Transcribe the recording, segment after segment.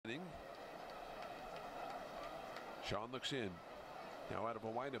Shaun looks in. Now out of a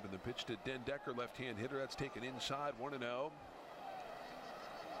windup, and the pitch to Dekker, left-hand hitter. That's taken inside, 1-0.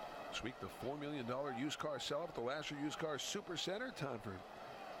 This week, the $4 million used car sell-off at the Lasher Used Car Super Center. Time for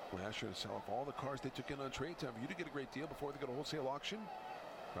Lasher to sell off all the cars they took in on trade. Time for you to get a great deal before they go to wholesale auction.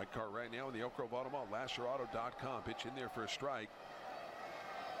 Right car right now in the Elk Grove Auto Mall, LasherAuto.com. Pitch in there for a strike.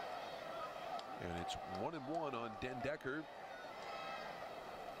 And it's 1-1 on Dekker.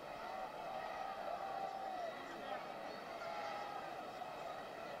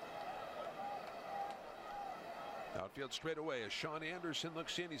 Outfield straight away as Shaun Anderson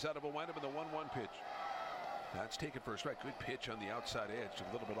looks in. He's out of a windup in the 1-1 pitch. That's taken for a strike. Good pitch on the outside edge.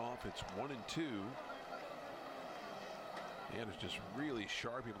 A little bit off. It's 1-2. Anderson just really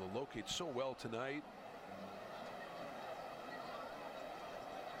sharp, able to locate so well tonight.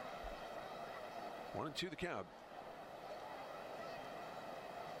 One and two the count.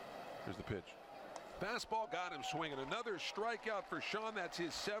 Here's the pitch. Fastball got him swinging. Another strikeout for Shaun. That's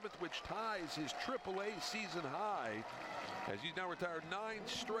his 7th, which ties his AAA season high, as he's now retired 9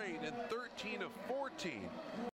 straight and 13 of 14.